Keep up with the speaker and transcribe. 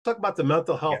Talk about the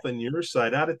mental Yeah. health on your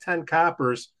side. Out of 10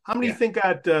 coppers, how many Yeah. think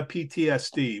got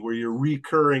PTSD, where you're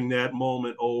recurring that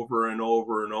moment over and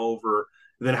over and over?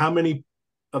 And then how many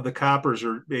of the coppers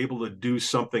are able to do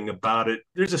something about it?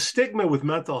 There's a stigma with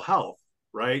mental health,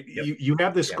 right? Yep. You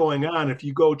have this Yep. going on. If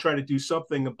you go try to do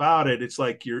something about it, it's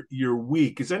like you're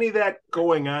weak. Is any of that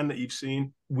going on that you've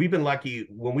seen? We've been lucky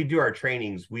when we do our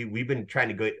trainings. We've been trying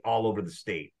to go all over the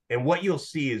state, and what you'll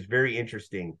see is very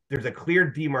interesting. There's a clear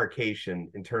demarcation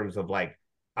in terms of like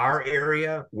our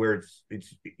area where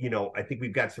it's I think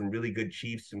we've got some really good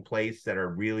chiefs in place that are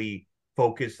really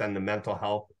focused on the mental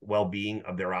health well-being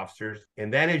of their officers.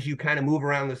 And then as you kind of move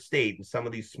around the state in some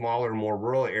of these smaller, more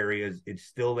rural areas, it's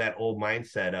still that old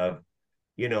mindset of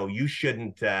you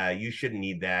shouldn't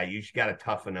need that. You got to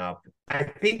toughen up. I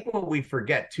think what we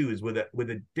forget too is with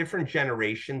a different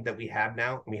generation that we have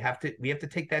now, we have to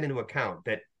take that into account,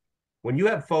 that when you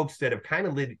have folks that have kind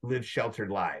of lived sheltered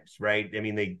lives, right? I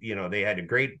mean, they had a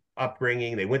great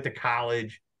upbringing, they went to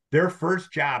college, their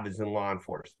first job is in law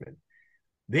enforcement.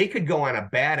 They could go on a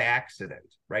bad accident,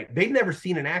 right? They've never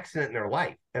seen an accident in their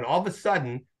life, and all of a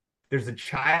sudden there's a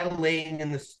child laying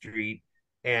in the street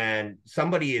and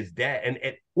somebody is dead,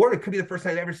 or it could be the first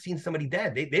time they've ever seen somebody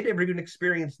dead. They never even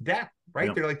experienced death, right?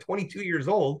 Yeah. They're like 22 years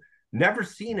old, never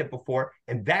seen it before,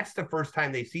 and that's the first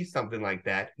time they see something like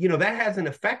that. That has an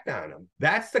effect on them.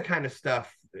 That's the kind of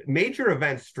stuff, major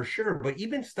events for sure, but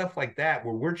even stuff like that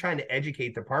where we're trying to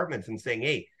educate departments and saying,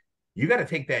 hey, you got to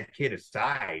take that kid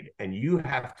aside and you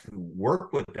have to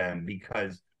work with them,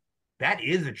 because that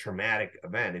is a traumatic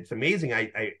event. It's amazing.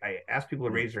 I ask people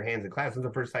to raise their hands in class. This is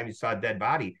the first time you saw a dead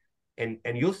body. And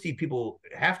you'll see people,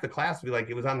 half the class will be like,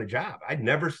 it was on the job. I'd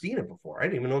never seen it before. I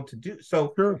didn't even know what to do.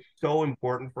 Sure. So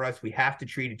important for us. We have to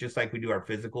treat it just like we do our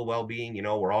physical well-being.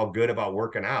 We're all good about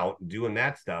working out and doing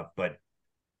that stuff, but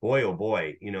boy, oh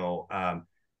boy,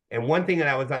 and one thing that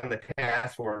I was on the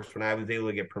task force when I was able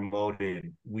to get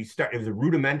promoted, it was a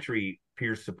rudimentary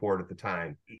peer support at the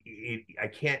time. I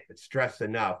can't stress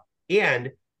enough.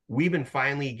 And we've been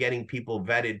finally getting people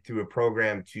vetted through a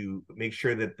program to make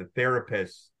sure that the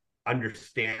therapists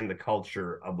understand the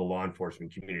culture of the law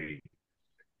enforcement community.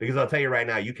 Because I'll tell you right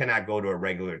now, you cannot go to a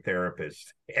regular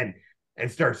therapist and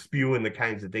start spewing the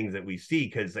kinds of things that we see,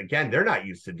 because again, they're not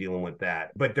used to dealing with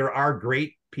that. But there are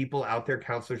great people out there,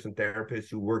 counselors and therapists,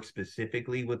 who work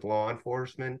specifically with law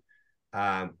enforcement,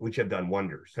 which have done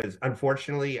wonders. Because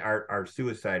unfortunately, our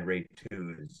suicide rate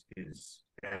too is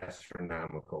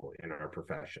astronomical in our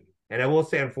profession. And I will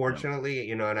say, Yeah.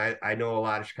 unfortunately, and I know a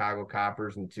lot of Chicago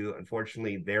coppers, and too,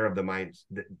 unfortunately, they're of the minds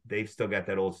that they've still got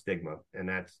that old stigma, and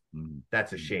that's a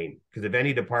Mm-hmm. shame. Because if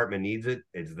any department needs it,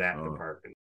 it's that Oh. department.